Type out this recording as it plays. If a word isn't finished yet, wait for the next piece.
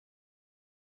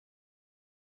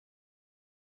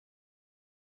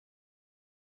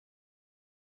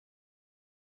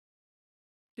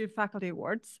few faculty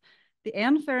awards, the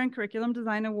Anne Ferren Curriculum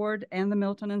Design Award and the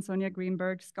Milton and Sonya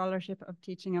Greenberg Scholarship of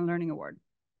Teaching and Learning Award.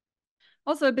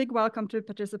 Also, a big welcome to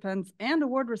participants and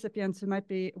award recipients who might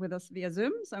be with us via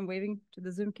Zoom. So I'm waving to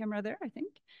the Zoom camera there, I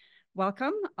think.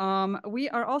 Welcome. We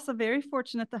are also very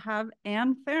fortunate to have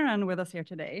Anne Ferren with us here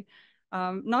today.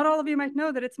 Not all of you might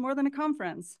know that it's more than a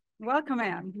conference. Welcome,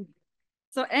 Anne.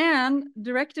 So Anne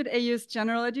directed AU's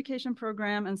general education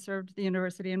program and served the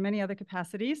university in many other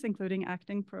capacities, including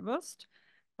acting provost,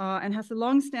 and has a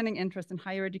long-standing interest in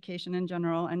higher education in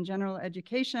general and general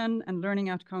education and learning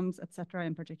outcomes, etc.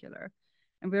 in particular.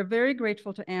 And we're very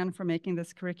grateful to Anne for making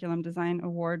this Curriculum Design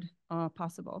Award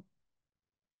possible.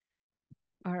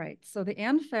 All right, so the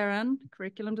Anne Ferren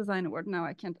Curriculum Design Award. Now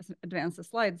I can't advance the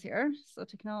slides here, so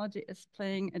technology is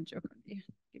playing a joke on me.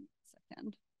 Give me a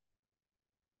second.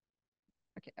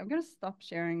 Okay, I'm gonna stop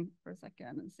sharing for a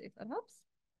second and see if that helps.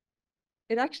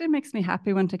 It actually makes me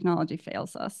happy when technology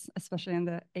fails us, especially in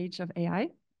the age of AI.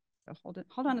 So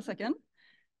hold on a second.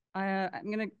 I'm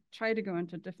gonna try to go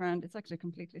into different, it's actually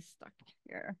completely stuck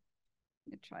here.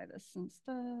 Let me try this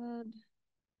instead.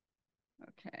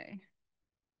 Okay.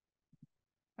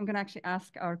 I'm gonna actually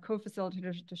ask our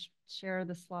co-facilitators to share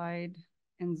the slide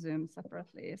in Zoom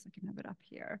separately so I can have it up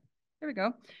here. Here we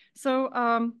go. So,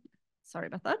 sorry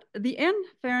about that. The Anne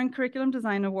Ferren Curriculum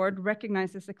Design Award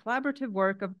recognizes the collaborative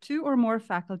work of 2 or more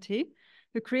faculty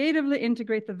who creatively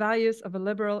integrate the values of a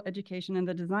liberal education in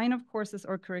the design of courses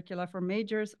or curricula for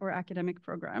majors or academic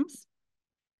programs.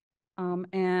 The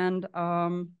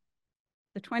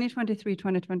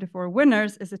 2023-2024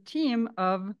 winners is a team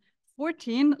of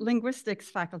 14 linguistics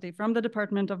faculty from the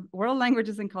Department of World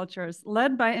Languages and Cultures,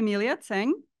 led by Amelia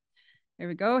Tseng. Here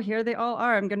we go, here they all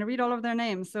are. I'm gonna read all of their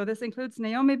names. So this includes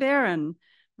Naomi Barron,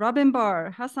 Robin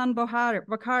Barr, Hassan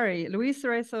Bokhari, Luis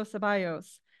Cerezo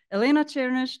Ceballos, Elena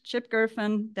Chernish, Chip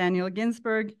Gerfen, Daniel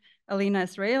Ginsberg, Alina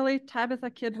Israeli, Tabitha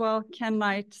Kidwell, Ken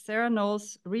Knight, Sarah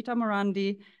Knowles, Rita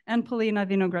Morandi, and Polina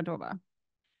Vinogradova.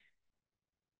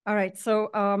 All right, so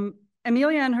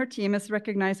Amelia and her team is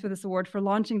recognized with this award for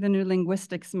launching the new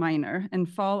linguistics minor in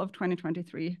fall of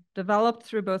 2023, developed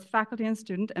through both faculty and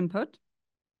student input.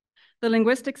 The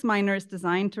linguistics minor is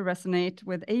designed to resonate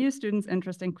with AU students'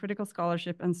 interest in critical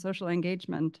scholarship and social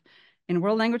engagement in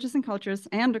world languages and cultures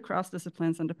and across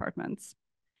disciplines and departments.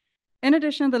 In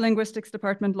addition, the linguistics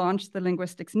department launched the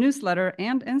linguistics newsletter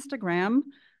and Instagram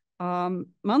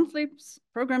monthly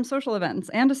program social events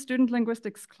and a student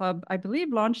linguistics club, I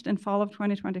believe launched in fall of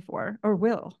 2024, or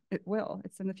will,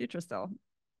 it's in the future still.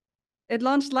 It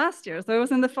launched last year, so it was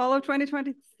in the fall of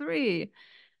 2023.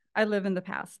 I live in the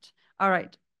past. All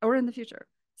right, or in the future.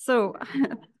 So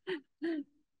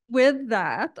with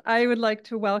that, I would like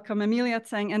to welcome Amelia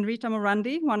Tseng and Rita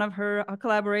Morandi, one of her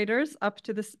collaborators, up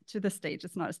to the stage.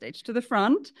 It's not a stage, to the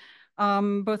front.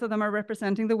 Both of them are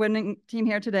representing the winning team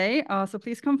here today. So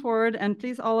please come forward and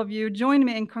please all of you join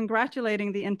me in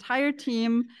congratulating the entire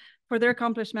team for their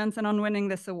accomplishments and on winning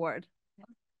this award. I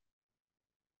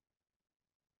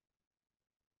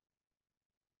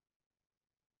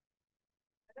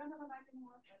don't have a mic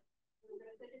anymore. We're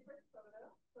going to take a quick photo.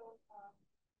 So,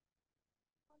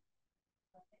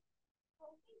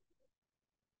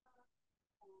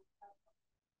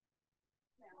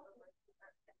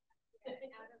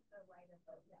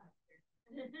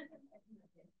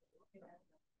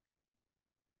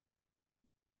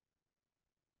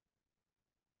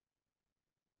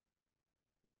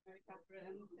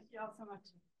 Thank you all so much.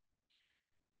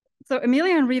 So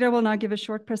Amelia and Rita will now give a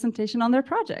short presentation on their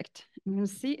project. I'm going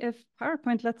to see if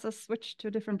PowerPoint lets us switch to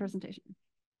a different presentation.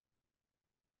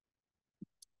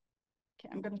 Okay,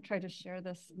 I'm going to try to share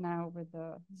this now with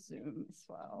the Zoom as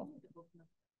well.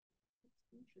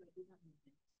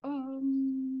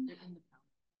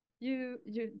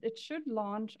 It should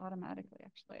launch automatically,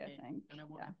 actually, okay. I think. And I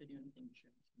won't have to do anything to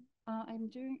share. I'm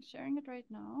sharing it right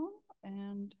now,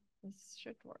 and this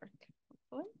should work,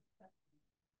 hopefully.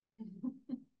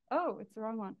 Oh, it's the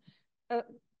wrong one.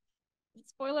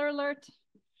 Spoiler alert.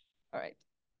 All right.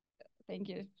 Thank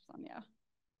you, Sonia.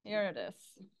 Here it is.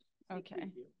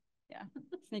 Okay. Yeah,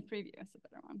 sneak preview is a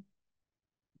better one.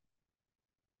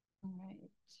 All right.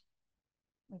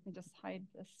 Let me just hide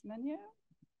this menu.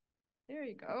 There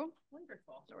you go.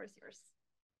 Wonderful. The door is yours.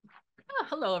 Oh,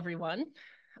 hello, everyone.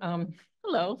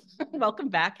 Hello. Welcome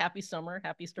back. Happy summer.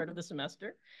 Happy start of the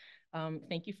semester.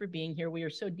 Thank you for being here. We are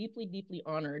so deeply, deeply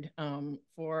honored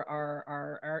for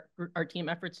our team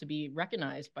efforts to be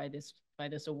recognized by this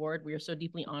award. We are so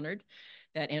deeply honored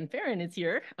that Anne Ferren is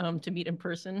here to meet in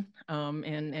person, and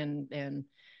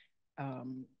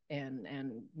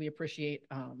we appreciate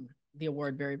the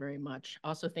award very, very much.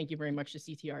 Also, thank you very much to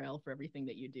CTRL for everything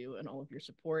that you do and all of your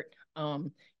support.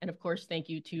 And of course, thank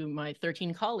you to my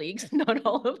 13 colleagues, not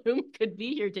all of whom could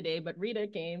be here today, but Rita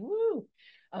came, woo!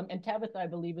 And Tabitha, I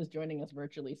believe, is joining us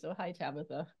virtually. So hi,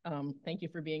 Tabitha. Thank you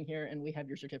for being here, and we have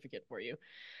your certificate for you.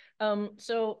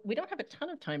 So we don't have a ton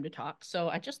of time to talk, so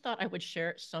I just thought I would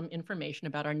share some information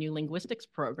about our new linguistics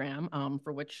program,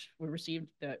 for which we received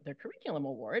the curriculum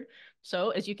award.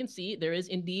 So as you can see, there is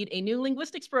indeed a new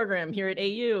linguistics program here at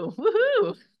AU.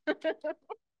 Woohoo!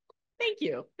 Thank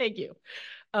you, thank you.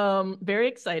 Very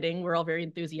exciting. We're all very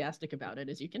enthusiastic about it,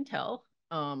 as you can tell.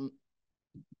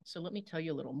 So let me tell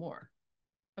you a little more.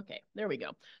 Okay, there we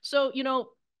go. So,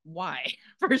 why?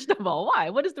 First of all, why?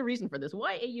 What is the reason for this?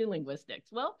 Why AU linguistics?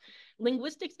 Well,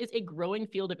 linguistics is a growing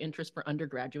field of interest for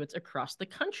undergraduates across the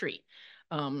country,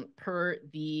 per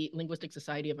the Linguistic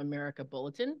Society of America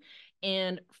Bulletin.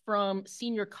 And from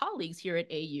senior colleagues here at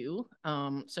AU,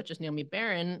 such as Naomi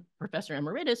Barron, Professor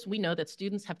Emeritus, we know that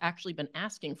students have actually been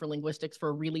asking for linguistics for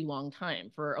a really long time,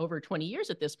 for over 20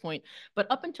 years at this point. But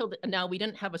up until now, we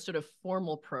didn't have a sort of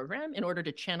formal program in order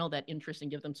to channel that interest and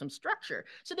give them some structure.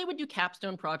 So they would do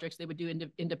capstone projects, they would do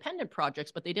independent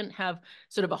projects, but they didn't have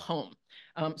sort of a home.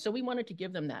 So we wanted to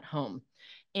give them that home.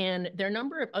 And there are a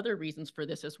number of other reasons for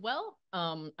this as well.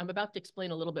 I'm about to explain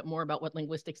a little bit more about what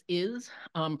linguistics is,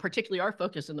 particularly our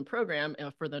focus in the program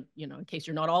for the, in case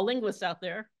you're not all linguists out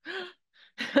there.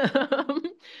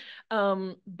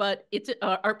 But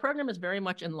our program is very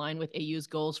much in line with AU's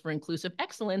goals for inclusive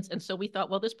excellence. And so we thought,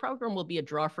 well, this program will be a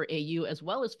draw for AU as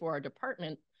well as for our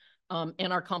department,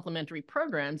 and our complementary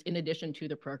programs in addition to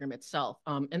the program itself.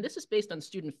 And this is based on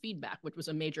student feedback, which was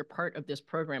a major part of this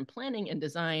program planning and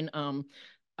design.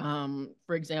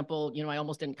 For example, I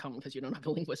almost didn't come because you don't have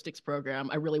a linguistics program.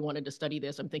 I really wanted to study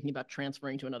this. I'm thinking about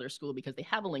transferring to another school because they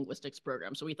have a linguistics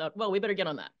program. So we thought, well, we better get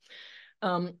on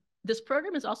that. This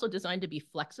program is also designed to be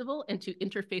flexible and to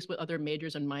interface with other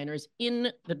majors and minors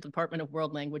in the Department of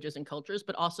World Languages and Cultures,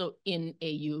 but also in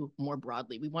AU more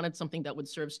broadly. We wanted something that would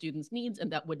serve students' needs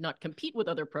and that would not compete with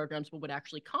other programs, but would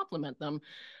actually complement them.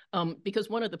 Because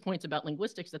one of the points about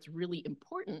linguistics that's really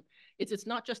important is it's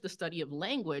not just the study of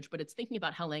language, but it's thinking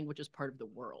about how language is part of the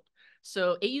world.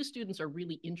 So AU students are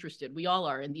really interested, we all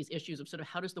are, in these issues of sort of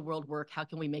how does the world work? How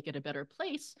can we make it a better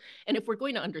place? And if we're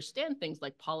going to understand things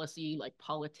like policy, like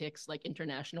politics, like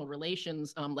international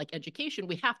relations, like education,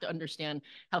 we have to understand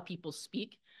how people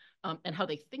speak, and how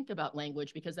they think about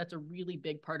language, because that's a really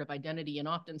big part of identity and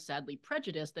often, sadly,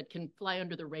 prejudice that can fly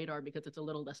under the radar because it's a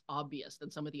little less obvious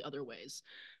than some of the other ways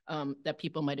that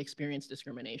people might experience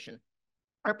discrimination.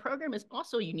 Our program is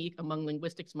also unique among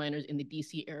linguistics minors in the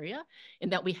DC area in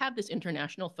that we have this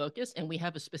international focus and we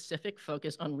have a specific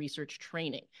focus on research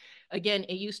training. Again,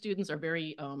 AU students are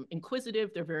very inquisitive.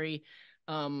 They're very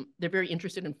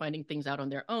interested in finding things out on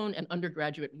their own, and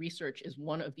undergraduate research is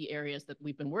one of the areas that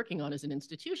we've been working on as an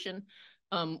institution.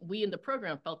 We in the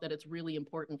program felt that it's really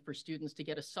important for students to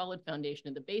get a solid foundation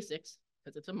in the basics,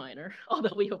 because it's a minor,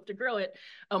 although we hope to grow it,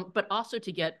 but also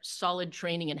to get solid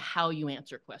training in how you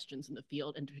answer questions in the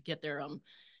field and to get their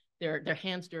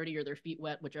hands dirty or their feet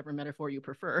wet, whichever metaphor you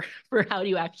prefer, for how do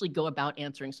you actually go about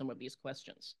answering some of these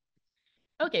questions.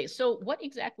 Okay, so what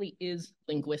exactly is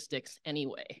linguistics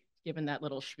anyway, given that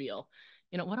little spiel?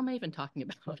 What am I even talking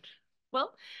about?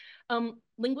 Well,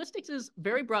 linguistics is,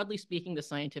 very broadly speaking, the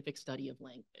scientific study of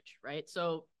language, right?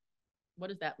 So what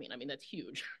does that mean? I mean, that's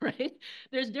huge, right?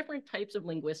 There's different types of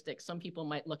linguistics. Some people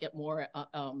might look at more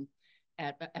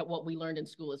at what we learned in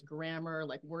school as grammar,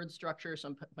 like word structure.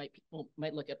 Some people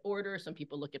might look at order. Some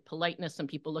people look at politeness. Some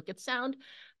people look at sound.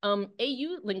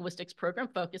 AU linguistics program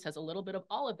focus has a little bit of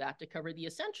all of that to cover the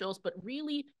essentials, but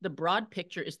really the broad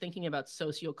picture is thinking about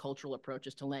sociocultural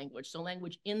approaches to language. So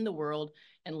language in the world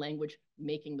and language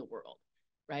making the world,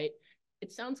 right?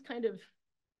 It sounds kind of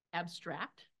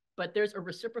abstract, but there's a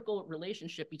reciprocal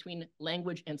relationship between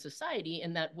language and society,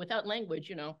 in that without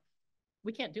language,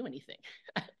 we can't do anything.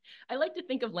 I like to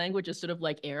think of language as sort of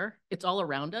like air. It's all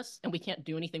around us and we can't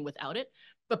do anything without it.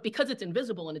 But because it's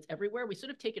invisible and it's everywhere, we sort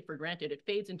of take it for granted. It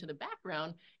fades into the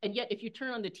background. And yet if you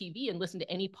turn on the TV and listen to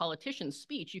any politician's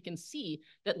speech, you can see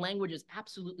that language is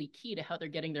absolutely key to how they're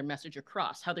getting their message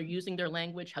across, how they're using their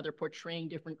language, how they're portraying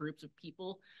different groups of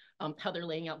people, how they're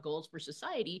laying out goals for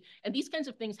society. And these kinds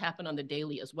of things happen on the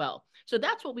daily as well. So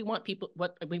that's what we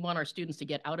want our students to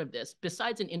get out of this,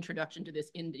 besides an introduction to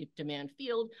this in-demand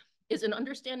field, is an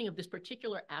understanding of this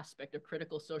particular aspect of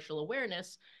critical social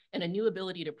awareness and a new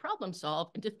ability to problem solve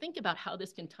and to think about how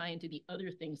this can tie into the other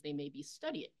things they may be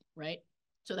studying, right?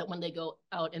 so that when they go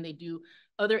out and they do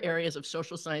other areas of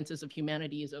social sciences, of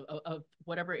humanities, of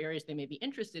whatever areas they may be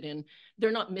interested in,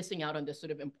 they're not missing out on this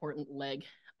sort of important leg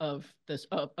of this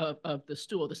of the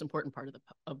stool, this important part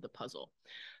of the puzzle.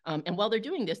 And while they're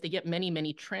doing this, they get many,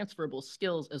 many transferable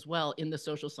skills as well in the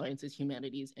social sciences,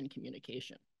 humanities, and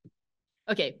communication.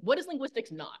 Okay, what is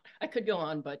linguistics not? I could go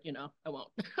on, but you know, I won't.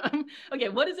 Okay,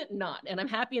 what is it not? And I'm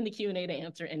happy in the Q&A to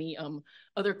answer any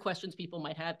other questions people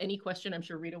might have. Any question, I'm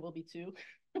sure Rita will be too,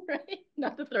 right?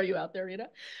 Not to throw you out there, Rita.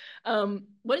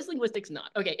 What is linguistics not?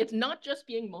 Okay, it's not just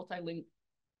being multilingual,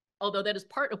 although that is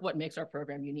part of what makes our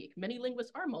program unique. Many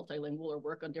linguists are multilingual or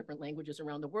work on different languages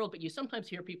around the world, but you sometimes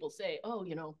hear people say, oh,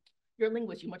 you know, you're a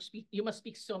linguist, you must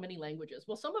speak so many languages.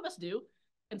 Well, some of us do,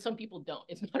 and some people don't.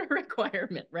 It's not a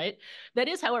requirement, right? That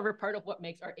is, however, part of what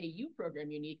makes our AU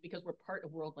program unique, because we're part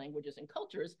of world languages and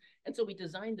cultures. And so we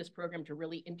designed this program to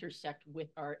really intersect with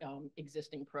our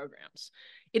existing programs.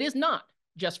 It is not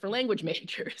just for language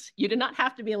majors. You do not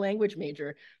have to be a language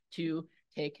major to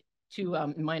take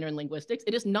minor in linguistics.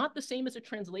 It is not the same as a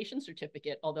translation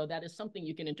certificate, although that is something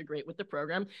you can integrate with the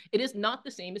program. It is not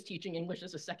the same as teaching English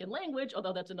as a second language,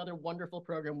 although that's another wonderful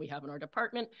program we have in our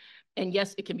department. And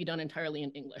yes, it can be done entirely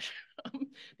in English.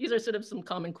 These are sort of some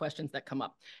common questions that come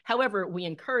up. However, we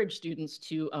encourage students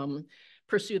to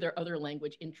pursue their other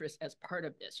language interests as part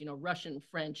of this, you know, Russian,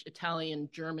 French, Italian,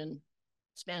 German,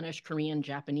 Spanish, Korean,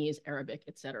 Japanese, Arabic,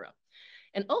 etc.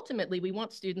 And ultimately, we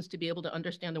want students to be able to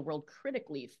understand the world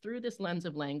critically through this lens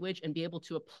of language and be able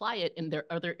to apply it in their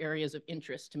other areas of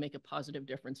interest to make a positive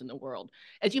difference in the world.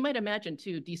 As you might imagine,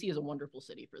 too, DC is a wonderful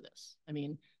city for this. I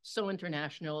mean, so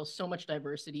international, so much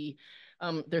diversity.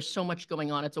 There's so much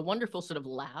going on. It's a wonderful sort of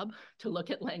lab to look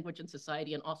at language and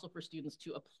society, and also for students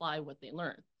to apply what they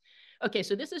learn. Okay,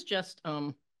 so this is just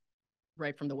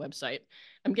right from the website.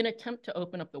 I'm going to attempt to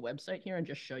open up the website here and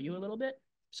just show you a little bit.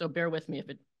 So bear with me if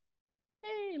it.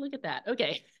 Hey, look at that.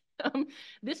 Okay.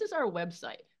 This is our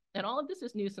website. And all of this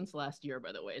is new since last year,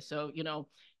 by the way. So, you know,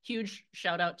 huge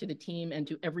shout out to the team and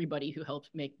to everybody who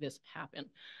helped make this happen.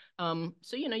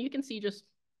 So, you know, you can see just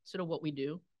sort of what we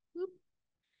do.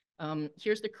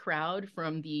 Here's the crowd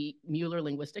from the Mueller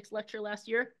Linguistics lecture last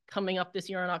year, coming up this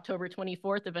year on October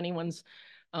 24th, if anyone's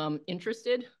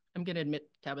interested. I'm going to admit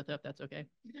Tabitha, if that's okay.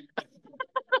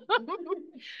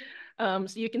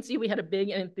 So you can see we had a big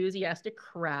and enthusiastic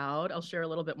crowd. I'll share a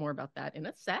little bit more about that in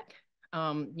a sec.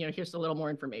 You know, here's a little more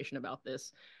information about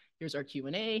this. Here's our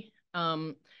Q&A.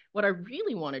 What I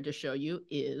really wanted to show you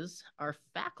is our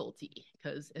faculty,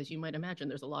 because as you might imagine,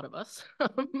 there's a lot of us.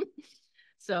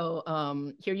 So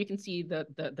here you can see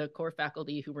the core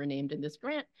faculty who were named in this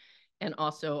grant, and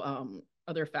also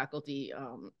other faculty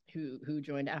who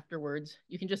joined afterwards.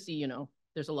 You can just see, you know,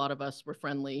 there's a lot of us, we're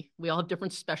friendly. We all have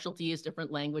different specialties,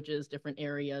 different languages, different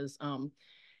areas.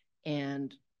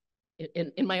 And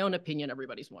in my own opinion,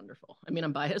 everybody's wonderful. I mean,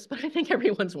 I'm biased, but I think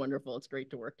everyone's wonderful. It's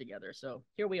great to work together. So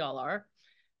here we all are.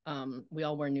 We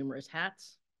all wear numerous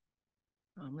hats.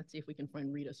 Let's see if we can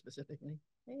find Rita specifically.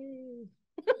 Hey,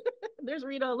 there's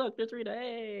Rita, look, there's Rita,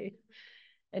 hey.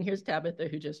 And here's Tabitha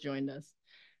who just joined us.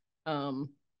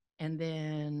 And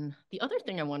then the other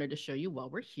thing I wanted to show you while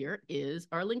we're here is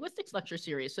our linguistics lecture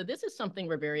series. So this is something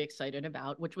we're very excited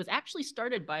about, which was actually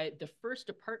started by the first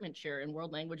department chair in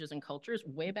world languages and cultures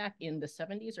way back in the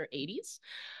 70s or 80s.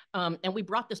 And we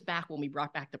brought this back when we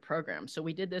brought back the program. So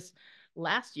we did this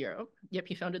last year. Yep,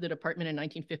 he founded the department in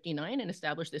 1959 and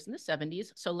established this in the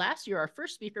 70s. So last year, our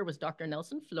first speaker was Dr.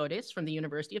 Nelson Flores from the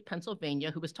University of Pennsylvania,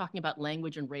 who was talking about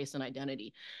language and race and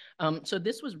identity. So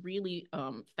this was really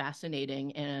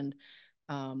fascinating. And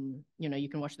you know, you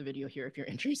can watch the video here if you're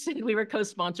interested. We were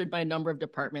co-sponsored by a number of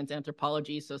departments: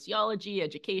 anthropology, sociology,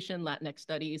 education, Latinx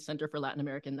studies, Center for Latin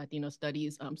American Latino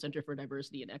Studies, Center for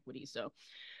Diversity and Equity. So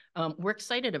we're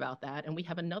excited about that. And we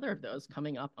have another of those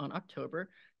coming up on October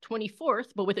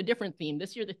 24th, but with a different theme.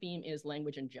 This year, the theme is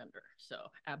language and gender. So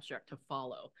abstract to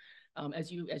follow.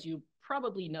 As you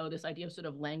probably know, this idea of sort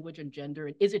of language and gender,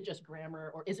 and is it just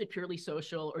grammar, or is it purely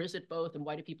social, or is it both, and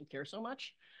why do people care so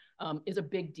much, is a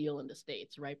big deal in the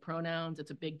States, right? Pronouns,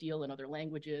 it's a big deal in other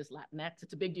languages. Latinx,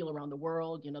 it's a big deal around the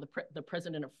world. You know, the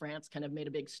president of France kind of made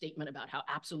a big statement about how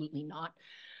absolutely not.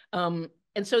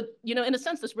 And so, you know, in a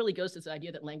sense, this really goes to this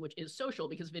idea that language is social,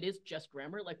 because if it is just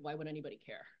grammar, like, why would anybody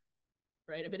care,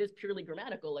 right? If it is purely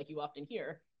grammatical, like you often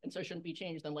hear, and so shouldn't be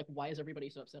changed, then like, why is everybody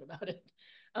so upset about it?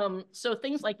 So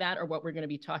things like that are what we're going to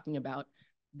be talking about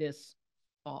this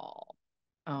fall.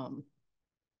 How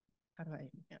do I,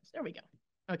 yes, there we go.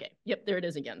 Okay, yep, there it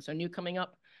is again. So new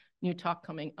talk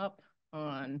coming up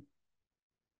on,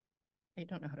 I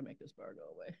don't know how to make this bar go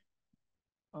away.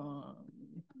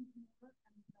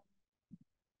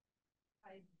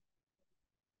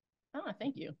 Oh,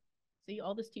 thank you. See,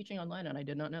 all this teaching online, and I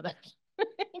did not know that.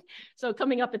 So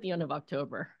coming up at the end of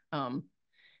October.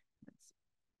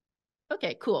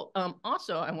 Okay, cool.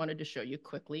 Also, I wanted to show you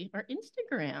quickly our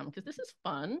Instagram, because this is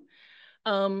fun.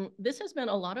 This has been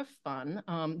a lot of fun.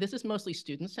 This is mostly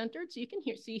student-centered, so you can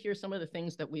see here some of the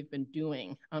things that we've been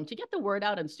doing to get the word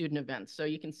out on student events. So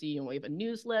you can see we have a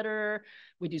newsletter,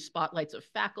 we do spotlights of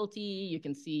faculty, you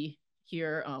can see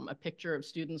here a picture of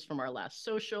students from our last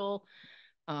social,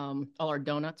 all our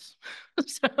donuts.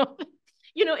 So,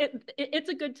 you know, it's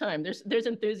a good time. There's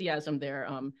enthusiasm there,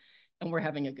 and we're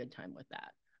having a good time with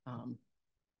that.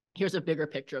 Here's a bigger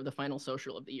picture of the final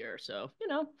social of the year. So, you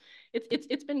know,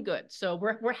 it's been good. So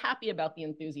we're happy about the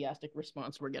enthusiastic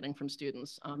response we're getting from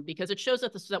students because it shows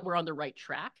us that we're on the right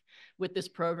track with this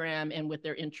program and with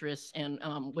their interests and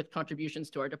with contributions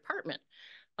to our department.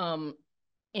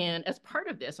 And as part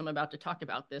of this, I'm about to talk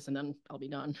about this and then I'll be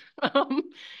done.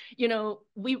 You know,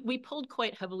 we pulled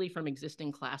quite heavily from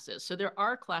existing classes. So there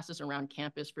are classes around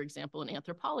campus, for example, in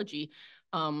anthropology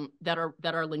that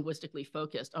are linguistically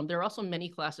focused. There are also many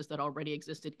classes that already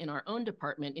existed in our own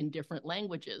department in different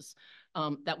languages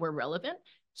that were relevant.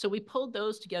 So we pulled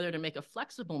those together to make a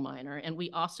flexible minor, and we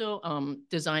also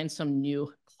designed some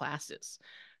new classes.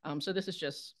 So this is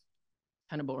just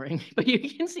kind of boring, but you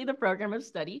can see the program of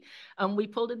study. We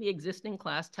pulled in the existing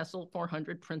class, TESOL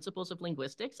 400 Principles of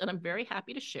Linguistics, and I'm very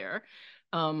happy to share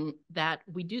that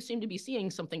we do seem to be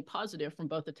seeing something positive from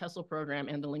both the TESOL program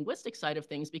and the linguistic side of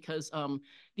things because the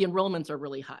enrollments are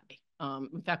really high.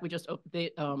 In fact,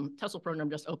 the TESOL program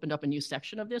just opened up a new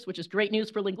section of this, which is great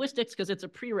news for linguistics because it's a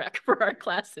prereq for our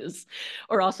classes,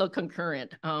 or also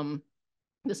concurrent.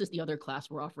 This is the other class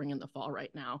we're offering in the fall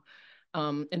right now.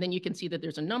 And then you can see that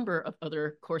there's a number of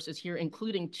other courses here,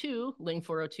 including 2, Ling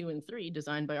 402 and 3,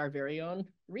 designed by our very own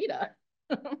Rita.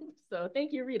 So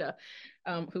thank you, Rita,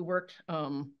 who worked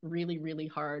really, really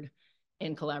hard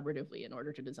and collaboratively in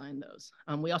order to design those.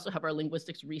 We also have our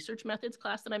linguistics research methods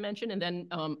class that I mentioned, and then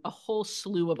a whole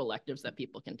slew of electives that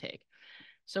people can take.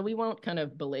 So we won't kind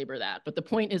of belabor that, but the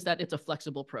point is that it's a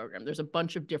flexible program. There's a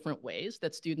bunch of different ways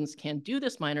that students can do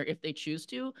this minor if they choose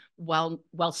to, while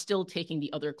still taking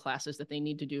the other classes that they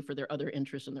need to do for their other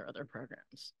interests and their other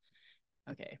programs.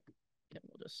 Okay, and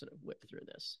we'll just sort of whip through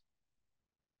this.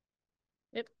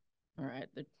 Yep, all right,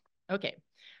 okay.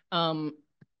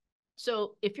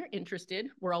 So if you're interested,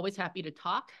 we're always happy to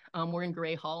talk. We're in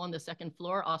Gray Hall on the 2nd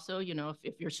floor. Also, you know,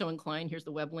 if you're so inclined, here's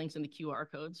the web links and the QR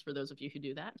codes for those of you who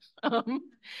do that.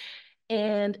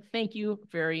 And thank you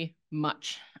very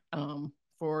much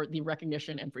for the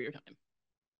recognition and for your time.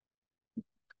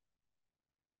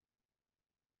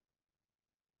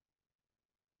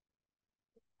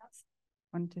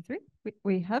 1, 2, 3.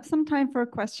 We have some time for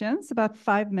questions, about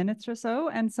 5 minutes or so.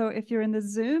 And so if you're in the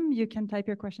Zoom, you can type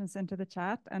your questions into the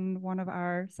chat and one of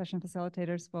our session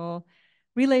facilitators will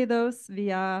relay those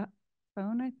via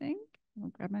phone, I think. I'll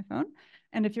grab my phone.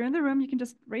 And if you're in the room, you can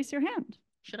just raise your hand.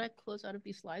 Should I close out of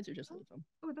these slides or just leave them?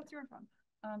 Oh, that's your phone.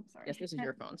 Sorry. Yes, this is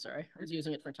your phone. Sorry. I was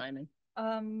using it for timing.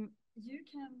 You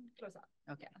can close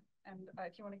out. Okay. And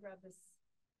if you want to grab this.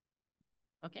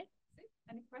 Okay. See?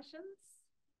 Any questions?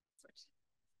 Switch.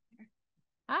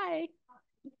 Hi.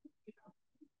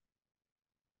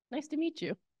 Nice to meet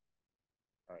you.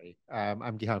 Sorry,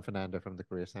 I'm Gihan Fernando from the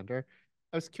Career Center.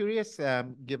 I was curious,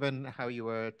 given how you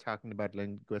were talking about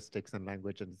linguistics and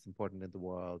language and it's important in the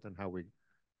world and how we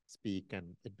speak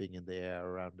and it being in the air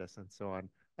around us and so on,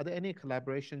 are there any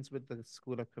collaborations with the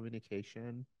School of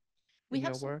Communication in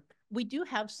your work? We do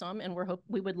have some, and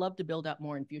we would love to build out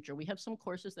more in future. We have some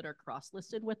courses that are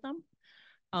cross-listed with them.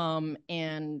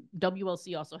 And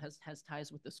WLC also has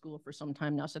ties with the school for some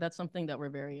time now. So that's something that we're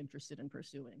very interested in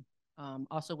pursuing.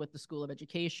 Also with the School of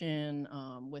Education,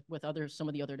 with some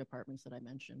of the other departments that I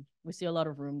mentioned. We see a lot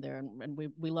of room there, and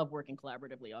we love working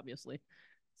collaboratively, obviously.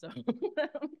 So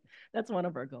that's one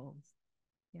of our goals.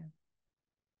 Yeah.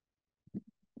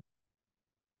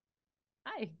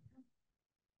 Hi.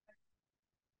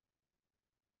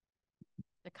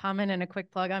 A comment and a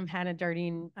quick plug. I'm Hannah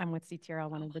Dardine. I'm with CTRL,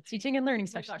 one of the teaching and learning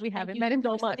specialists. We haven't met in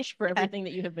so much for everything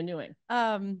that you have been doing.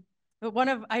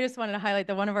 But I just wanted to highlight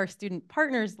that one of our student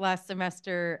partners last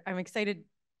semester, I'm excited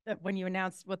that when you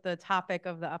announced what the topic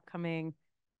of the upcoming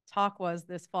talk was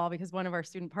this fall, because one of our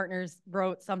student partners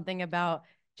wrote something about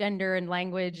gender and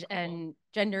language and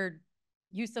gendered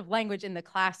use of language in the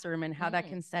classroom and how that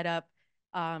can set up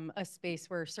a space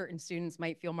where certain students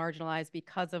might feel marginalized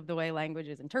because of the way language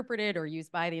is interpreted or used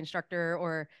by the instructor,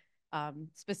 or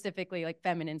specifically like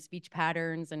feminine speech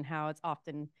patterns and how it's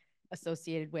often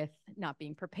associated with not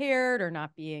being prepared or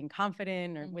not being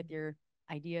confident or with your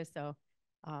ideas. So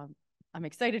I'm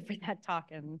excited for that talk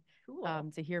and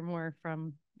Cool. to hear more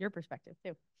from your perspective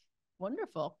too.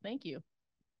 Wonderful. Thank you.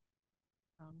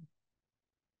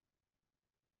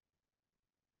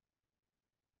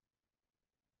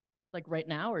 Like right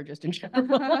now or just in general?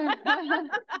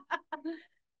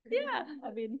 Yeah,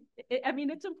 I mean,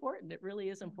 it's important. It really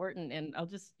is important. And I'll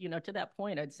just, to that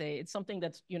point, I'd say it's something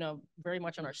that's, very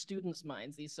much on our students'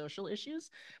 minds, these social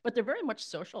issues, but they're very much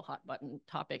social hot button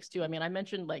topics too. I mean, I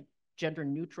mentioned like gender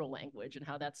neutral language and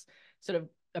how that's sort of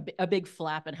a big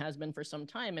flap and has been for some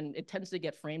time. And it tends to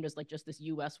get framed as like just this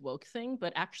US woke thing,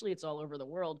 but actually it's all over the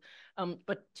world.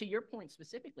 But to your point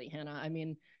specifically, Hannah, I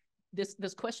mean,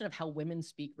 this question of how women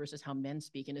speak versus how men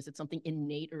speak, and is it something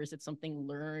innate or is it something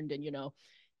learned? And,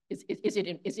 is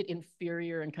it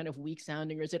inferior and kind of weak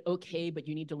sounding, or is it okay, but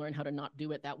you need to learn how to not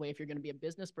do it that way if you're going to be a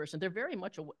business person? They're very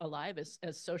much alive as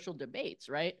social debates,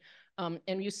 right?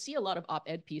 And you see a lot of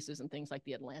op-ed pieces and things like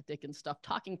The Atlantic and stuff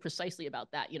talking precisely about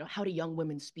that. How do young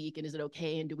women speak, and is it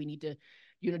okay, and do we need to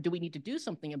do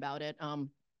something about it? And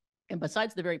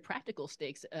besides the very practical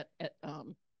stakes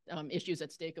issues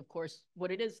at stake, of course,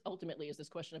 what it is ultimately is this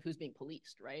question of who's being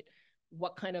policed, right?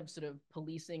 What kind of sort of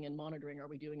policing and monitoring are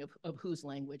we doing of whose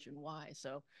language and why?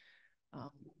 So a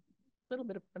little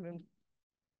bit of,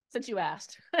 since you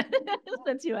asked, Yeah.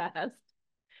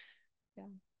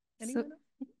 Anyone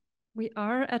else? We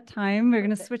are at time. We're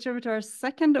going to switch over to our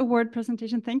second award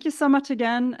presentation. Thank you so much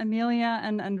again, Amelia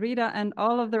and Rita and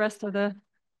all of the rest of the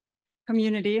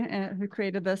community who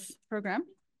created this program.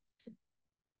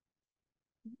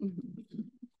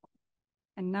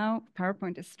 And now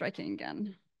PowerPoint is striking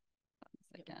again.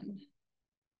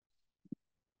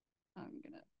 I'm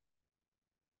gonna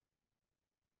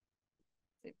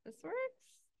see if this works.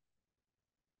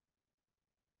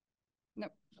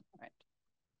 Nope. All right.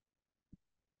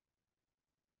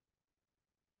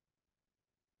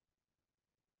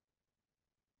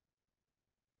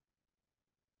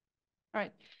 All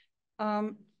right.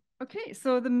 Okay,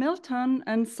 so the Milton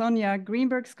and Sonia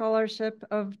Greenberg Scholarship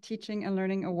of Teaching and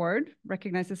Learning Award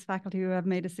recognizes faculty who have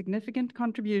made a significant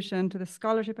contribution to the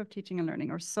Scholarship of Teaching and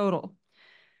Learning, or SOTL.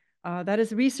 That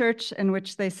is research in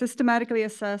which they systematically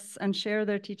assess and share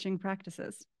their teaching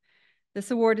practices. This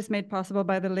award is made possible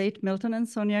by the late Milton and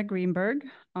Sonya Greenberg,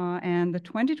 and the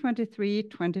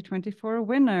 2023-2024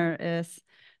 winner is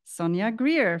Sonya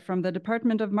Grier from the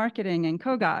Department of Marketing in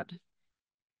Kogod.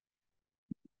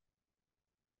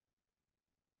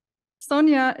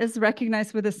 Sonia is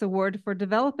recognized with this award for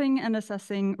developing and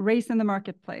assessing Race in the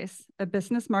Marketplace, a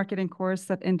business marketing course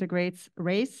that integrates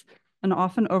race, an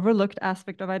often overlooked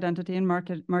aspect of identity in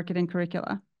marketing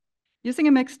curricula. Using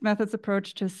a mixed methods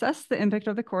approach to assess the impact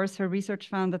of the course, her research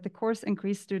found that the course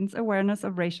increased students' awareness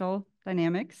of racial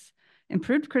dynamics,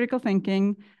 improved critical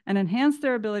thinking, and enhanced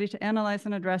their ability to analyze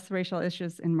and address racial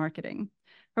issues in marketing.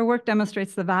 Her work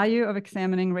demonstrates the value of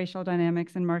examining racial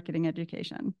dynamics in marketing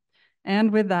education.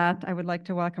 And with that, I would like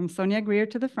to welcome Sonya Grier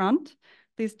to the front.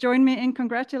 Please join me in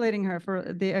congratulating her for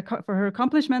her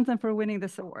accomplishments and for winning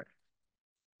this award.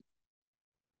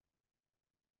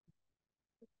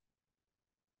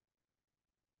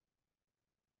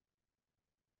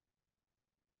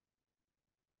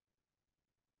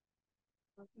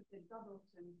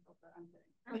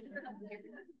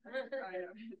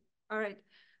 All right.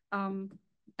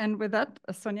 And with that,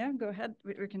 Sonia, go ahead.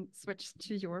 We can switch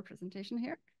to your presentation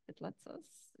here. It lets us.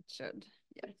 It should.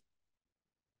 Yes.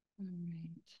 All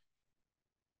right.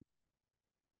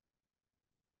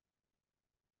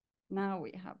 Now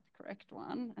we have the correct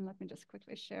one. And let me just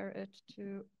quickly share it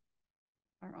to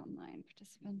our online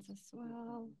participants as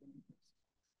well.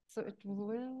 So it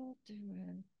will do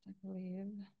it, I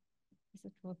believe.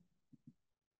 It will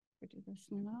do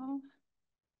this now.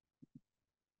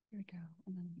 Here we go.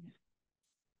 And then yeah.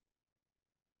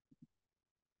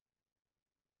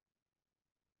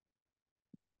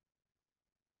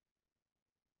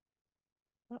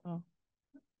 Uh-oh.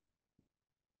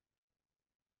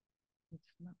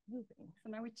 It's not moving. So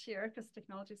now we cheer because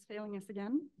technology is failing us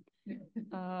again.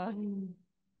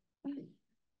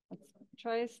 Let's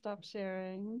try stop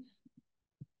sharing.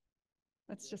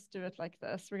 Let's just do it like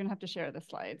this. We're going to have to share the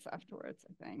slides afterwards,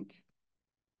 I think.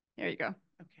 Here you go.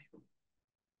 Okay.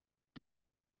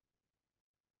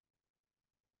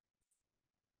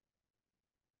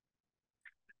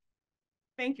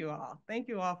 Thank you all. Thank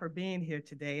you all for being here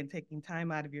today and taking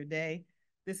time out of your day.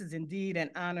 This is indeed an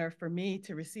honor for me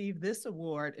to receive this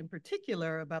award, in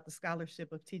particular about the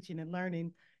Scholarship of Teaching and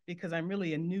Learning, because I'm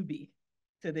really a newbie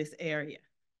to this area.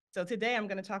 So today I'm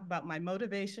going to talk about my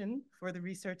motivation for the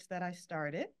research that I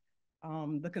started,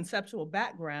 the conceptual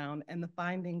background, and the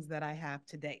findings that I have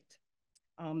to date.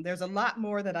 There's a lot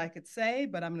more that I could say,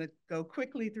 but I'm going to go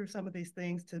quickly through some of these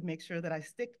things to make sure that I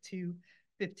stick to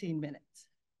 15 minutes.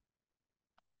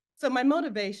 So my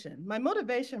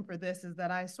motivation for this is that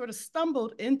I sort of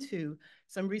stumbled into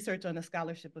some research on the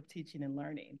scholarship of teaching and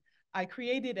learning. I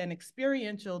created an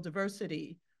experiential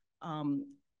diversity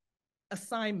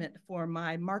assignment for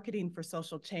my Marketing for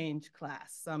Social Change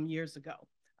class some years ago.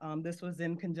 This was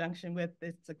in conjunction with,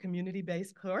 it's a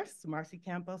community-based course. Marcy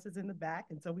Campos is in the back,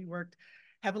 and so we worked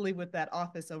heavily with that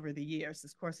office over the years.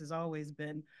 This course has always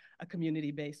been a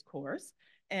community-based course.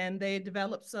 And they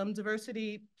developed some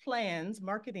diversity plans,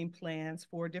 marketing plans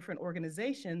for different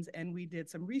organizations, and we did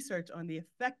some research on the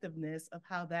effectiveness of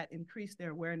how that increased their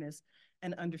awareness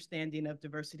and understanding of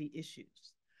diversity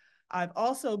issues. I've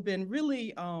also been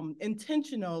really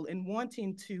intentional in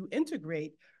wanting to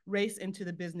integrate race into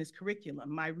the business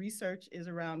curriculum. My research is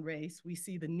around race. We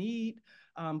see the need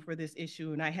for this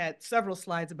issue, and I had several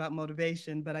slides about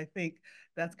motivation, but I think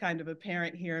that's kind of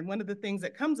apparent here. And one of the things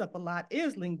that comes up a lot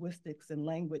is linguistics and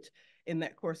language in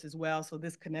that course as well, so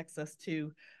this connects us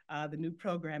to the new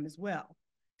program as well.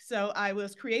 So I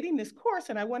was creating this course,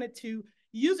 and I wanted to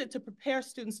use it to prepare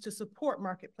students to support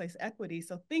marketplace equity.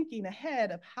 So thinking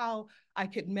ahead of how I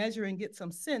could measure and get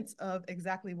some sense of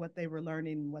exactly what they were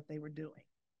learning and what they were doing.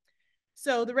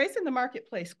 So the Race in the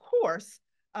Marketplace course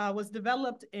was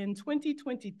developed in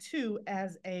 2022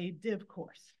 as a div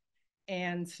course.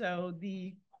 And so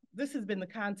this has been the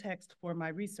context for my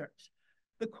research.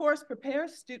 The course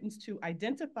prepares students to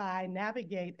identify,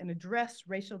 navigate, and address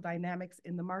racial dynamics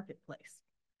in the marketplace.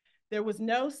 There was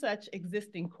no such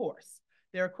existing course.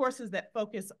 There are courses that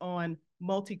focus on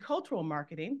multicultural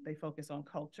marketing. They focus on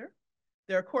culture.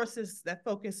 There are courses that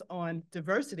focus on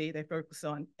diversity. They focus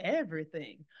on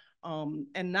everything,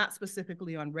 and not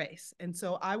specifically on race. And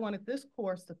so I wanted this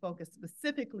course to focus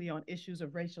specifically on issues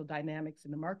of racial dynamics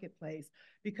in the marketplace,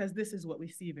 because this is what we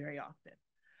see very often.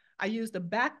 I used a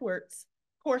backwards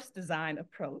course design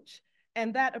approach.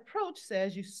 And that approach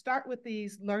says you start with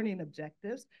these learning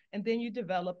objectives, and then you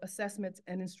develop assessments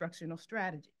and instructional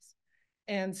strategies.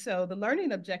 And so the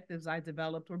learning objectives I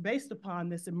developed were based upon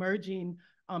this emerging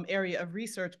area of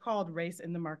research called Race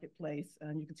in the Marketplace.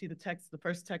 And you can see the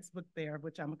first textbook there, of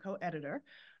which I'm a co-editor.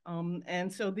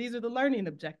 And so these are the learning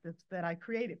objectives that I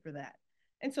created for that.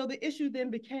 And so the issue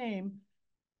then became,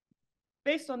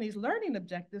 based on these learning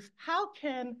objectives, how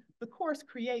can the course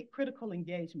create critical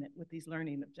engagement with these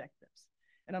learning objectives?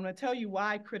 And I'm going to tell you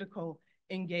why critical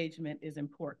engagement is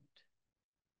important.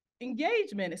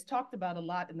 Engagement is talked about a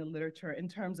lot in the literature in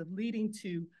terms of leading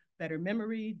to better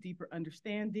memory, deeper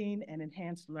understanding, and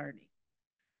enhanced learning.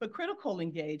 But critical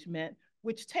engagement,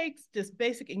 which takes just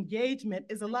basic engagement,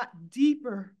 is a lot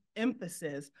deeper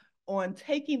emphasis on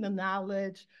taking the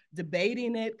knowledge,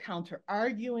 debating it,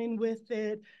 counter-arguing with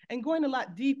it, and going a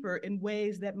lot deeper in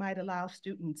ways that might allow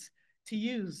students to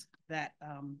use that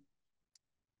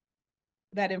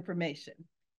information.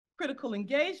 Critical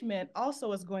engagement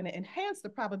also is going to enhance the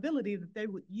probability that they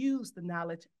would use the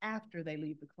knowledge after they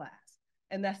leave the class.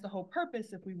 And that's the whole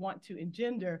purpose if we want to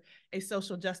engender a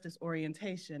social justice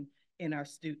orientation in our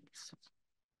students.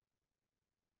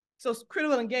 So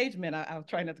critical engagement, I'll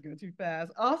try not to go too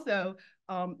fast, also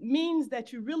means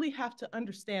that you really have to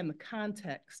understand the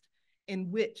context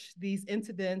in which these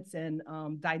incidents and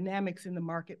dynamics in the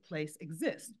marketplace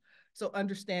exist. So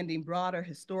understanding broader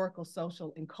historical,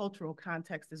 social, and cultural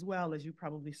context, as well as you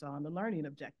probably saw in the learning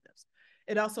objectives.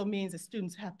 It also means that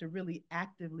students have to really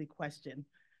actively question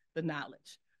the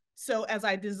knowledge. So as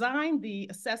I designed the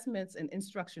assessments and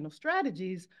instructional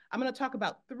strategies, I'm going to talk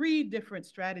about 3 different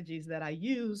strategies that I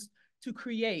used to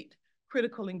create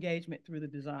critical engagement through the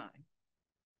design.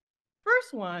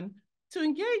 First one, to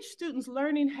engage students,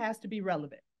 learning has to be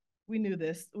relevant. We know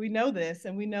this,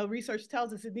 and we know research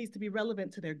tells us it needs to be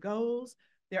relevant to their goals,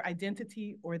 their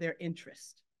identity, or their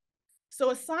interest.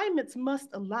 So assignments must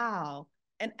allow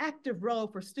an active role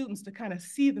for students to kind of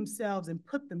see themselves and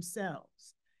put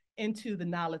themselves into the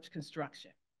knowledge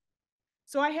construction.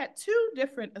 So I had 2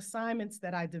 different assignments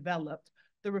that I developed,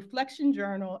 the reflection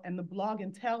journal and the blog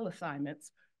and tell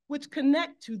assignments, which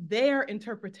connect to their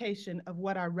interpretation of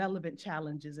what are relevant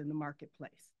challenges in the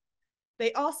marketplace.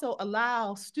 They also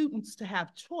allow students to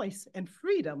have choice and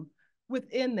freedom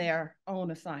within their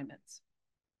own assignments.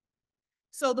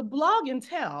 So the blog and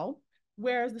tell,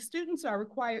 whereas the students are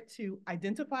required to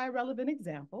identify a relevant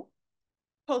example,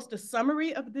 post a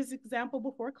summary of this example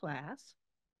before class,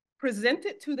 present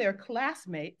it to their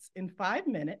classmates in 5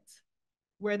 minutes,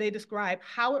 where they describe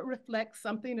how it reflects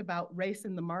something about race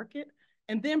in the market,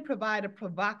 and then provide a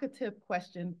provocative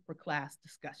question for class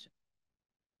discussion.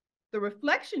 The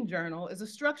reflection journal is a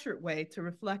structured way to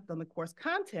reflect on the course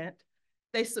content.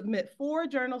 They submit 4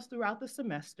 journals throughout the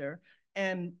semester,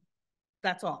 and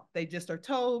that's all. They just are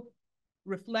told,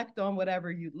 reflect on whatever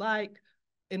you'd like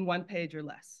in 1 page or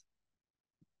less.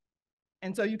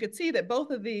 And so you could see that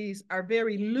both of these are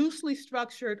very loosely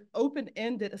structured,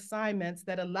 open-ended assignments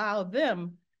that allow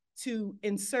them to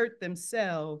insert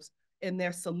themselves in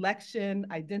their selection,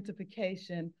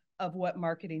 identification of what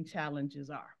marketing challenges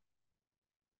are.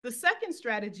 The second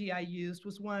strategy I used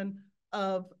was one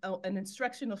of an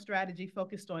instructional strategy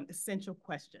focused on essential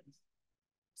questions.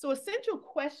 So essential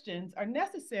questions are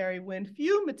necessary when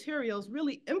few materials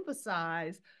really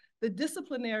emphasize the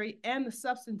disciplinary and the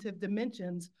substantive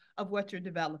dimensions of what you're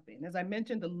developing. As I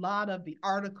mentioned, a lot of the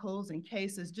articles and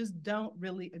cases just don't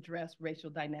really address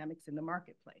racial dynamics in the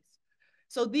marketplace.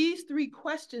 So these 3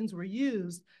 questions were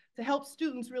used to help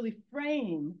students really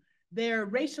frame their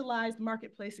racialized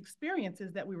marketplace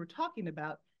experiences that we were talking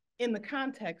about in the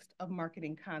context of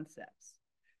marketing concepts.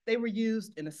 They were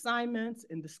used in assignments,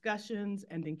 in discussions,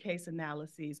 and in case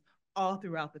analyses all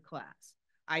throughout the class.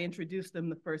 I introduced them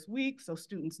the first week so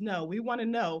students know, we want to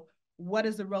know, what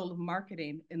is the role of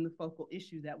marketing in the focal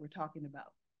issue that we're talking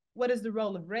about? What is the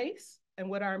role of race, and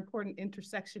what are important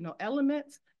intersectional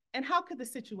elements, and how could the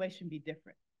situation be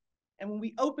different? And when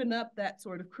we open up that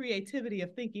sort of creativity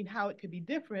of thinking how it could be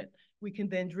different, we can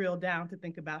then drill down to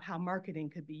think about how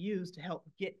marketing could be used to help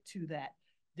get to that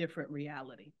different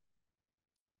reality.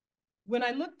 When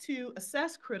I looked to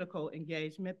assess critical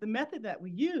engagement, the method that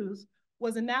we used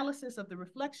was analysis of the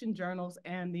reflection journals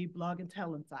and the blog and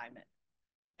tell assignment.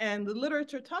 And the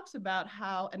literature talks about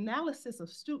how analysis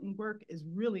of student work is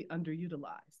really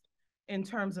underutilized in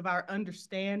terms of our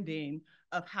understanding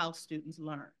of how students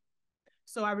learn.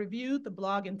 So I reviewed the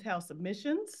blog and tell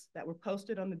submissions that were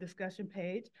posted on the discussion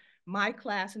page, my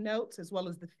class notes, as well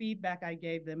as the feedback I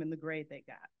gave them and the grade they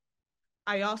got.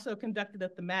 I also conducted a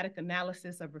thematic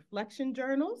analysis of reflection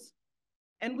journals,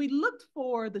 and we looked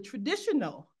for the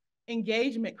traditional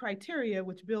engagement criteria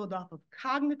which build off of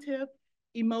cognitive,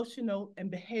 emotional,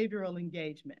 and behavioral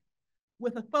engagement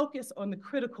with a focus on the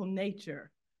critical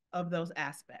nature of those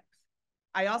aspects.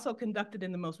 I also conducted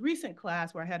in the most recent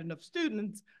class where I had enough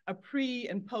students, a pre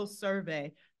and post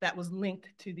survey that was linked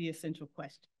to the essential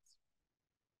questions.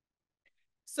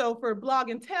 So for blog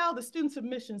and tell, the student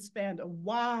submissions spanned a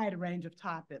wide range of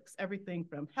topics, everything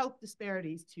from health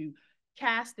disparities to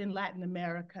caste in Latin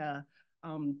America,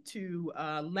 to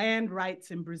land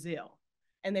rights in Brazil.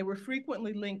 And they were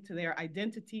frequently linked to their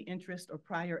identity, interest, or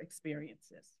prior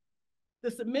experiences.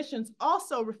 The submissions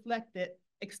also reflected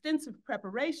extensive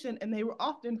preparation, and they were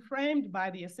often framed by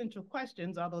the essential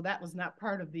questions, although that was not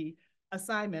part of the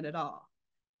assignment at all.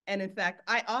 And in fact,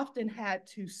 I often had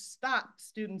to stop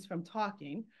students from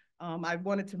talking. I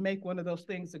wanted to make one of those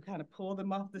things to kind of pull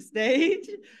them off the stage,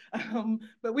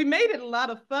 but we made it a lot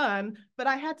of fun, but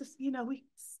I had to, we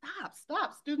stop.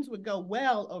 Students would go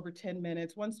well over 10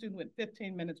 minutes. One student went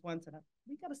 15 minutes once, and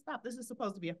we gotta stop. This is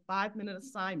supposed to be a 5-minute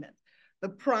assignment. The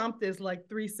prompt is like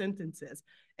 3 sentences,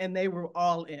 and they were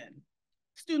all in.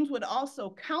 Students would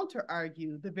also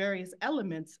counter-argue the various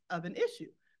elements of an issue.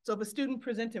 So if a student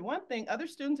presented one thing, other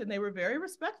students, and they were very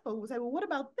respectful, would say, well, what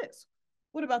about this?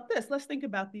 What about this? Let's think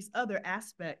about these other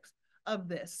aspects of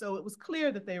this. So it was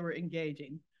clear that they were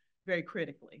engaging very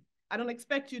critically. I don't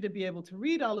expect you to be able to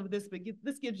read all of this, but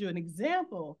this gives you an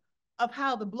example of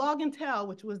how the blog and tell,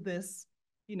 which was this,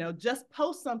 just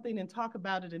post something and talk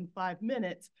about it in 5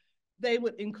 minutes, they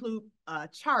would include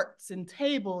charts and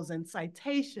tables and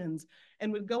citations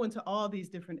and would go into all these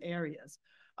different areas.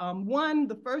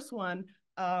 The first one,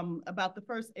 about the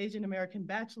first Asian American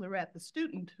bachelorette, the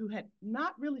student who had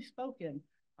not really spoken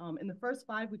in the first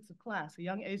 5 weeks of class, a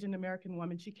young Asian American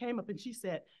woman, she came up and she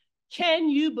said, "Can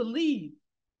you believe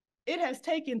it has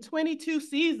taken 22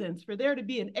 seasons for there to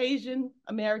be an Asian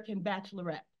American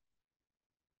bachelorette?"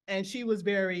 And she was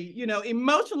very,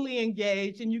 emotionally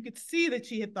engaged, and you could see that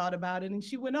she had thought about it. And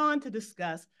she went on to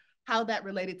discuss how that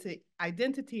related to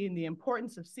identity and the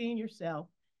importance of seeing yourself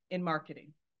in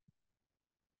marketing.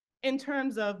 In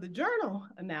terms of the journal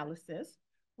analysis,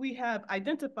 we have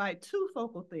identified 2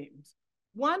 focal themes.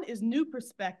 One is new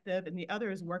perspective, and the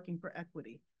other is working for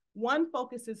equity. One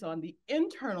focuses on the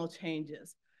internal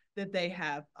changes that they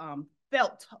have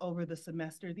felt over the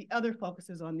semester. The other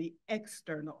focuses on the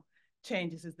external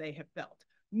changes as they have felt.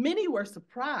 Many were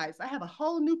surprised. I have a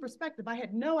whole new perspective. I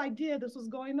had no idea this was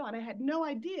going on. I had no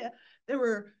idea there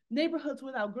were neighborhoods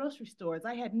without grocery stores.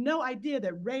 I had no idea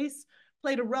that race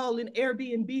played a role in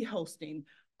Airbnb hosting,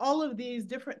 all of these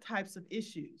different types of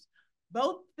issues.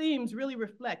 Both themes really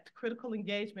reflect critical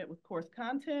engagement with course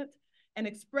content and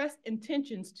expressed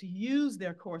intentions to use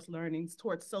their course learnings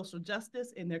towards social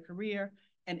justice in their career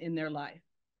and in their life.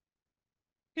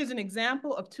 Here's an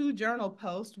example of 2 journal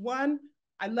posts. One,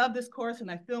 I love this course and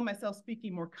I feel myself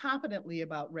speaking more confidently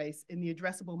about race in the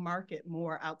addressable market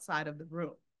more outside of the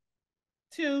room.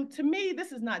 2, to me,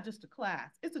 this is not just a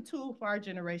class. It's a tool for our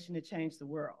generation to change the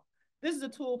world. This is a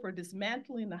tool for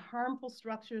dismantling the harmful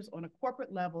structures on a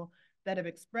corporate level that have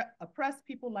oppressed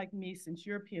people like me since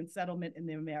European settlement in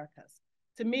the Americas.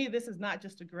 To me, this is not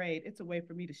just a grade, it's a way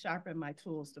for me to sharpen my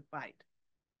tools to fight.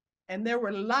 And there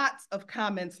were lots of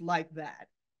comments like that,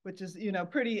 which is,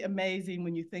 pretty amazing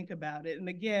when you think about it. And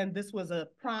again, this was a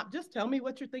prompt, just tell me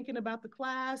what you're thinking about the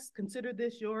class, consider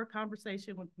this your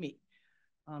conversation with me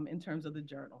in terms of the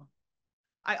journal.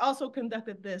 I also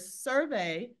conducted this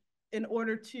survey in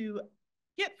order to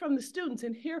get from the students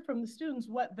and hear from the students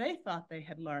what they thought they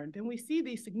had learned. And we see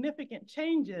these significant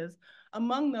changes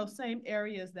among those same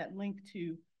areas that link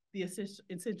to the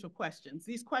essential questions.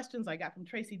 These questions I got from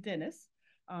Tracy Dennis,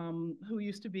 who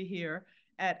used to be here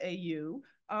at AU.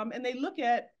 And they look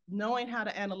at knowing how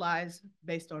to analyze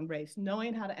based on race,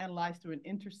 knowing how to analyze through an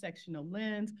intersectional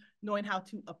lens, knowing how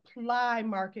to apply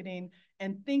marketing,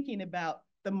 and thinking about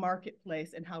the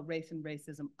marketplace and how race and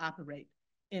racism operate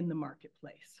in the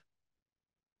marketplace.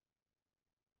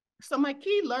 So my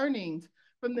key learnings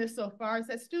from this so far is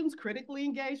that students critically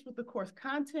engaged with the course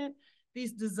content.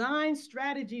 These design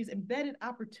strategies, embedded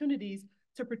opportunities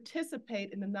to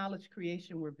participate in the knowledge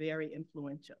creation were very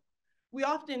influential. We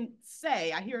often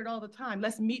say, I hear it all the time,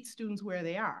 let's meet students where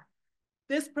they are.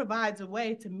 This provides a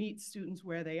way to meet students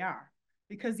where they are,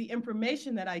 because the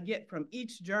information that I get from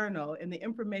each journal and the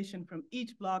information from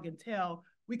each blog and tell,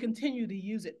 we continue to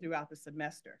use it throughout the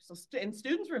semester. So and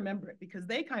students remember it because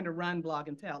they kind of run blog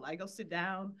and tell. I go sit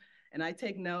down and I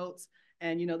take notes,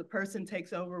 and the person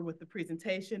takes over with the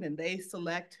presentation and they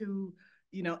select who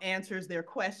answers their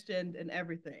question and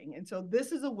everything. And so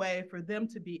this is a way for them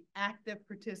to be active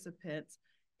participants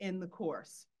in the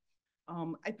course.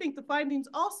 I think the findings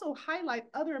also highlight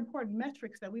other important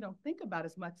metrics that we don't think about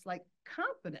as much, like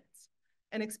confidence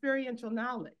and experiential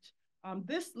knowledge.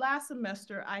 This last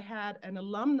semester, I had an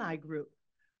alumni group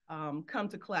come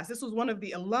to class. This was one of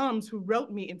the alums who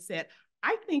wrote me and said,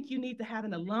 I think you need to have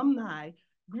an alumni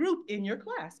group in your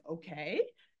class. Okay.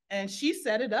 And she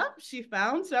set it up. She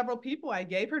found several people. I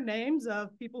gave her names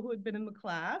of people who had been in the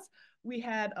class. We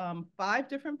had 5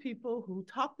 different people who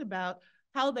talked about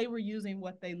how they were using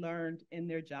what they learned in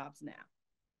their jobs now.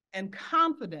 And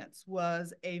confidence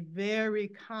was a very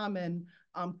common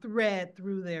thread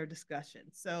through their discussion.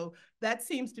 So that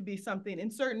seems to be something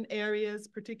in certain areas,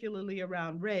 particularly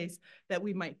around race, that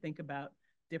we might think about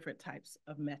different types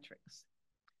of metrics.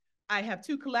 I have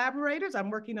 2 collaborators. I'm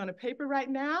working on a paper right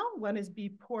now. One is B.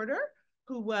 Porter,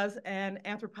 who was an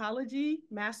anthropology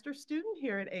master's student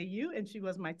here at AU, and she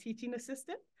was my teaching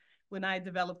assistant when I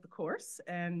developed the course,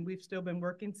 and we've still been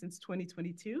working since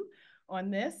 2022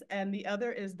 on this. And the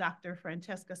other is Dr.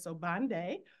 Francesca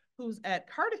Sobande, who's at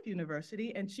Cardiff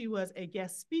University, and she was a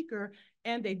guest speaker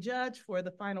and a judge for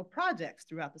the final projects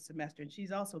throughout the semester, and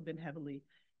she's also been heavily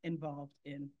involved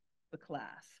in the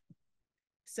class.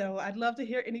 So I'd love to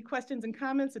hear any questions and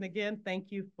comments, and again,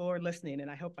 thank you for listening, and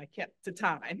I hope I kept to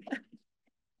time.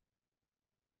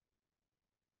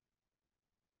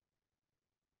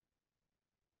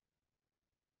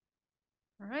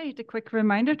 All right, a quick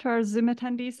reminder to our Zoom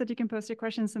attendees that you can post your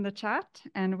questions in the chat,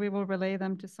 and we will relay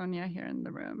them to Sonia here in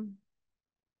the room.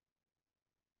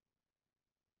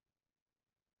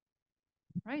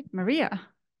 All right, Maria.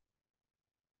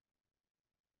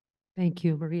 Thank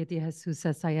you, Maria de Jesus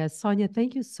SIS. Sonia,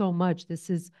 thank you so much. This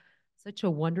is such a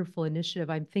wonderful initiative.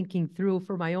 I'm thinking through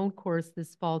for my own course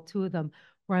this fall, 2 of them,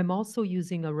 where I'm also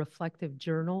using a reflective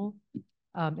journal,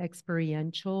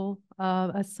 experiential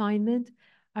assignment.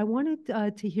 I wanted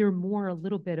to hear more a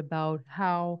little bit about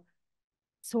how,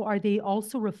 so are they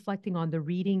also reflecting on the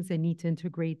readings and need to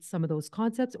integrate some of those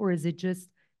concepts, or is it just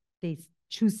they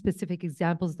choose specific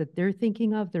examples that they're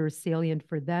thinking of that are salient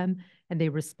for them and they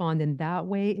respond in that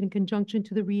way in conjunction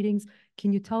to the readings?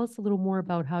 Can you tell us a little more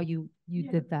about how you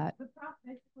did that? The prompt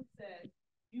basically said,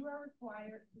 you are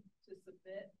required to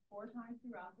submit 4 times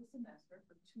throughout the semester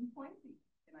for 2 points each.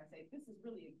 And I say, this is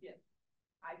really a gift.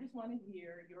 I just want to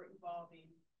hear your evolving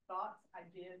thoughts,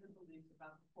 ideas, and beliefs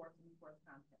about the course and the course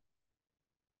content,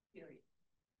 period.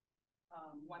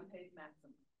 1-page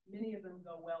maximum. Many of them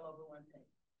go well over 1 page.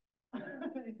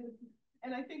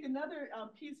 And I think another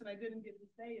piece that I didn't get to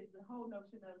say is the whole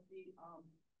notion of the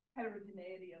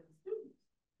heterogeneity of the students.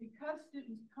 Because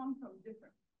students come from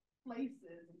different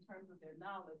places in terms of their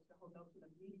knowledge, the whole notion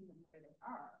of meeting them where they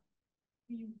are,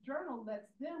 the journal lets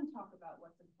them talk about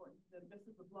what's important to them, just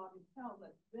as the blog and tell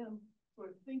lets them sort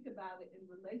of think about it in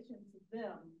relation to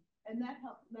them, and that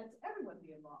lets everyone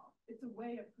be involved. It's a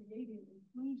way of creating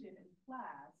inclusion in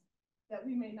class that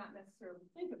we may not necessarily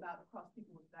think about across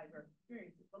people with diverse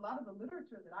experiences. A lot of the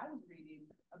literature that I was reading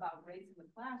about race in the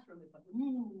classroom is like,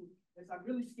 ooh, I'm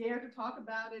really scared to talk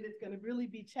about it. It's going to really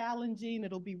be challenging.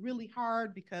 It'll be really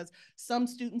hard because some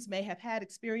students may have had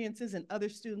experiences and other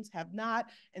students have not.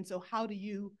 And so how do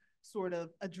you sort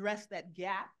of address that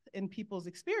gap in people's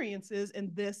experiences?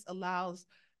 And this allows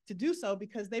to do so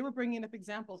because they were bringing up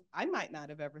examples I might not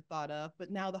have ever thought of,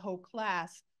 but now the whole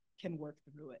class can work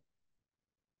through it.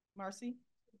 Marcy?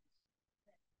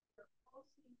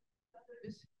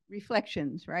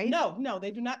 Reflections, right? No,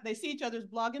 they do not. They see each other's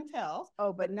blog and tells.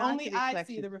 Oh, but not only I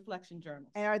see the reflection journals.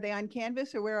 And are they on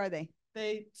Canvas or where are they?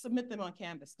 They submit them on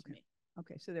Canvas to me.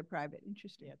 Okay, so they're private.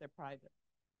 Interesting. Yeah, they're private.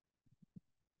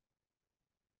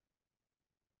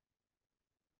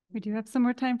 We do have some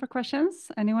more time for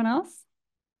questions. Anyone else?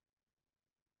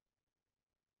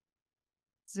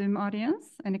 Zoom audience,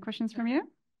 any questions from you?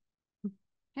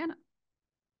 Hannah.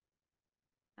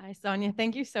 Hi, Sonia.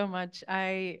 Thank you so much.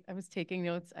 I was taking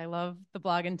notes. I love the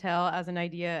blog and tell as an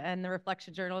idea, and the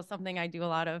reflection journal is something I do a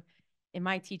lot of in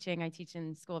my teaching. I teach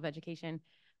in School of Education.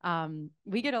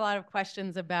 We get a lot of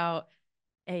questions about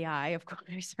AI, of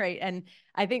course, right? And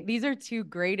I think these are two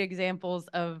great examples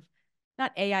of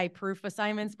not AI-proof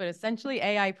assignments, but essentially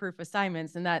AI-proof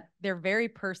assignments, in that they're very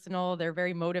personal, they're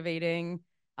very motivating.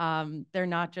 They're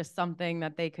not just something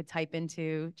that they could type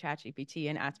into ChatGPT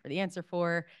and ask for the answer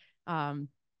for.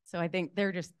 So I think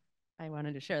they're just, I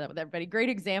wanted to share that with everybody. Great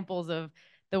examples of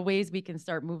the ways we can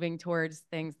start moving towards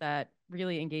things that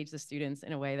really engage the students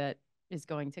in a way that is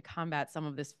going to combat some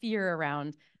of this fear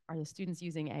around, are the students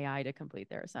using AI to complete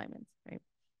their assignments, right?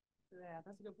 Yeah,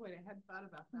 that's a good point. I hadn't thought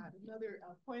about that. Another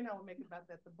point I will make about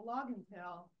that, the blog and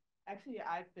tell, actually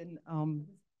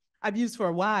I've used for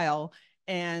a while,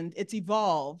 and it's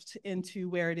evolved into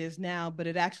where it is now, but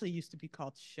it actually used to be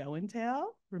called show and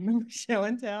tell. Remember show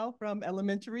and tell from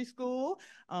elementary school?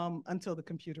 Until the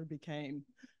computer became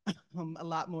a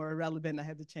lot more irrelevant. I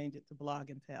had to change it to blog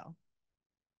and tell.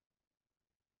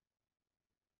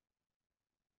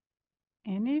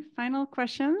 Any final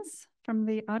questions from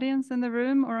the audience in the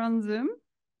room or on Zoom?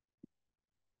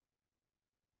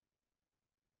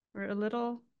 We're a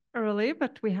little early,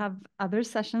 but we have other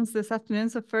sessions this afternoon.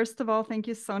 So first of all, thank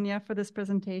you, Sonia, for this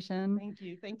presentation. Thank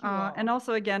you all. And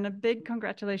also, again, a big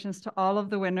congratulations to all of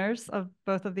the winners of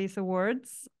both of these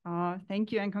awards.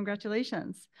 Thank you and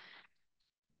congratulations.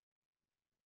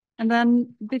 And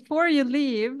then before you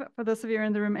leave, for those of you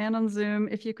in the room and on Zoom,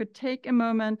 if you could take a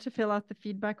moment to fill out the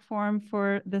feedback form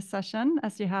for this session,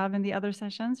 as you have in the other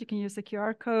sessions. You can use the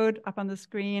QR code up on the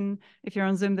screen. If you're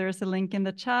on Zoom, there is a link in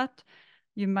the chat.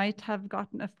 You might have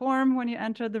gotten a form when you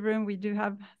entered the room. We do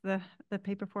have the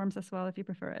paper forms as well if you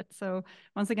prefer it. So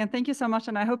once again, thank you so much.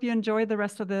 And I hope you enjoyed the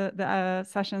rest of the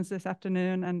sessions this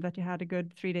afternoon and that you had a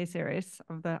good 3-day series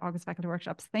of the August faculty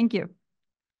workshops. Thank you.